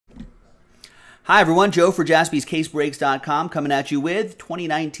Hi everyone, Joe for JaspysCaseBreaks.com coming at you with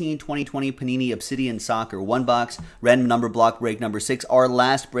 2019-2020 Panini Obsidian Soccer one box random number block break number 6, our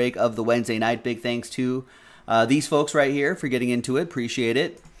last break of the Wednesday night. Big thanks to these folks right here for getting into it. Appreciate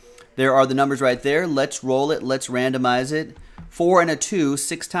it. There are the numbers right there. Let's roll it. Let's randomize it. 4 and a 2,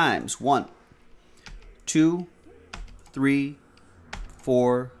 6 times. 1, 2, 3,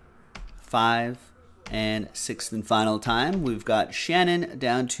 4, 5, and 6th and final time. We've got Shannon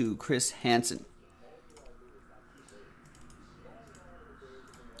down to Chris Hansen.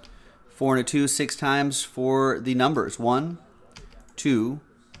 4 and a 2, 6 times for the numbers. 1, 2,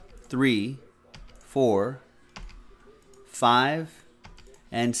 3, 4, 5,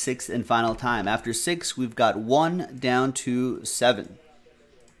 and 6th and final time. After 6, we've got 1 down to 7.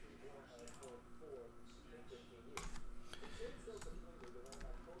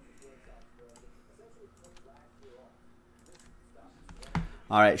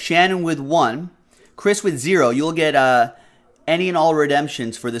 All right, Shannon with 1, Chris with 0. You'll get any and all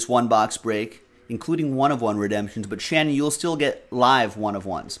redemptions for this one box break, including 1-of-1 redemptions. But Shannon, you'll still get live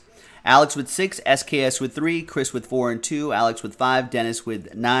 1-of-1s. Alex with 6, SKS with 3, Chris with 4 and 2, Alex with 5, Dennis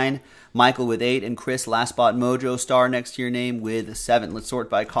with 9, Michael with 8, and Chris, Last Spot Mojo, star next to your name, with 7. Let's sort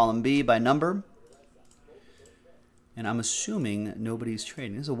by column B by number. And I'm assuming nobody's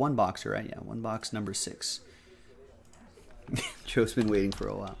trading. This is a one boxer, right? Yeah, one box number 6. Joe's been waiting for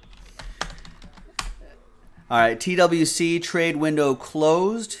a while. All right, TWC trade window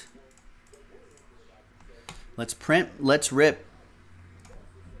closed. Let's print. Let's rip.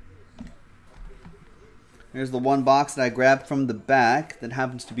 There's the one box that I grabbed from the back. That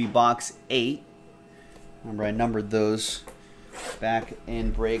happens to be box 8. Remember, I numbered those back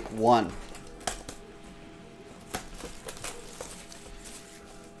in break 1.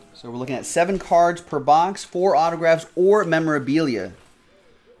 So we're looking at 7 cards per box, 4 autographs or memorabilia.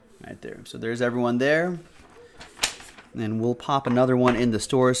 Right there. So there's everyone there. And we'll pop another one in the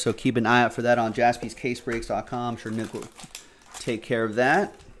store, so keep an eye out for that on JaspysCaseBreaks.com. I'm sure Nick will take care of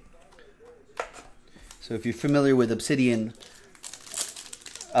that. So if you're familiar with Obsidian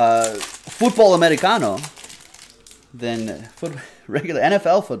football americano, then regular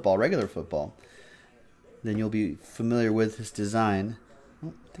NFL football, regular football, then you'll be familiar with this design.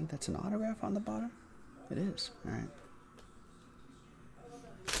 Oh, I think that's an autograph on the bottom. It is. All right.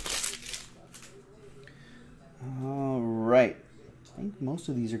 All right. I think most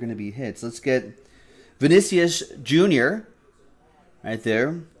of these are going to be hits. Let's get Vinicius Jr. right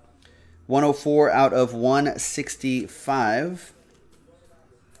there. 104 out of 165.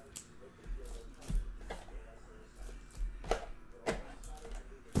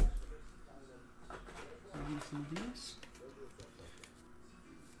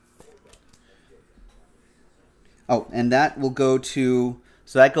 Oh, and that will go to,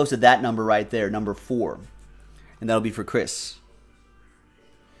 so that goes to that number right there, number 4. And that'll be for Chris.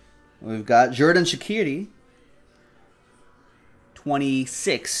 We've got Xherdan Shaqiri,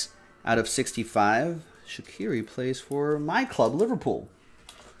 26 out of 65. Shaqiri plays for my club, Liverpool.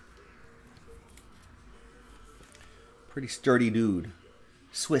 Pretty sturdy dude.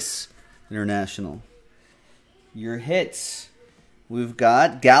 Swiss international. Your hits. We've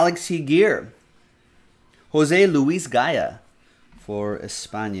got Galaxy Gear. Jose Luis Gaya for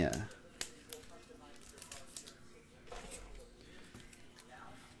España.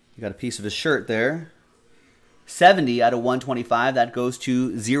 You got a piece of his shirt there. 70 out of 125. That goes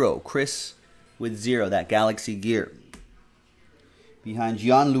to 0. Chris with 0. That Galaxy Gear. Behind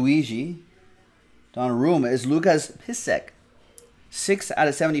Gianluigi Donnarumma is Lucas Pisek. 6 out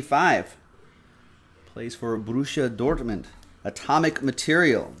of 75. Plays for Borussia Dortmund. Atomic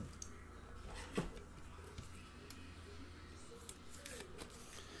Material.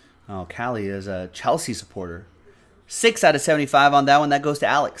 Oh, Callie is a Chelsea supporter. 6 out of 75 on that one. That goes to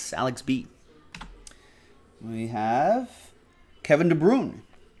Alex. Alex B. We have Kevin De Bruyne.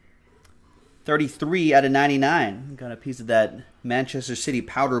 33 out of 99. Got a piece of that Manchester City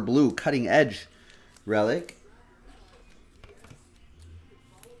powder blue cutting edge relic.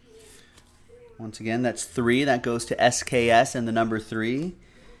 Once again, that's 3. That goes to SKS and the number 3.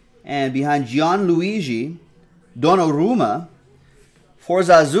 And behind Gianluigi Donnarumma,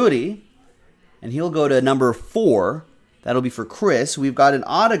 Forza Azzurri, and he'll go to number 4. That'll be for Chris. We've got an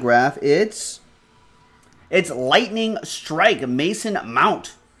autograph. It's Lightning Strike, Mason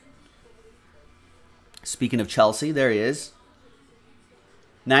Mount. Speaking of Chelsea, there he is.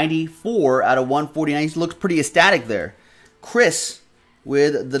 94 out of 149. He looks pretty ecstatic there. Chris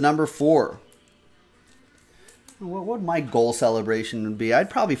with the number 4. What would my goal celebration be?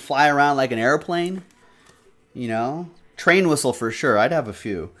 I'd probably fly around like an airplane. You know, train whistle for sure. I'd have a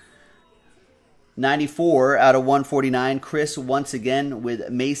few. 94 out of 149. Chris once again with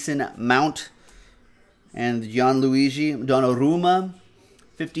Mason Mount and Gianluigi Donnarumma.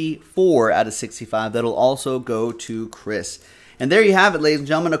 54 out of 65. That'll also go to Chris. And there you have it, ladies and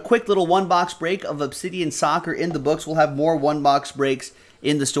gentlemen. A quick little one-box break of Obsidian Soccer in the books. We'll have more one-box breaks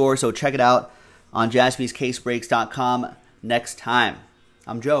in the store, so check it out on jaspyscasebreaks.com next time.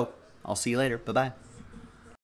 I'm Joe. I'll see you later. Bye-bye.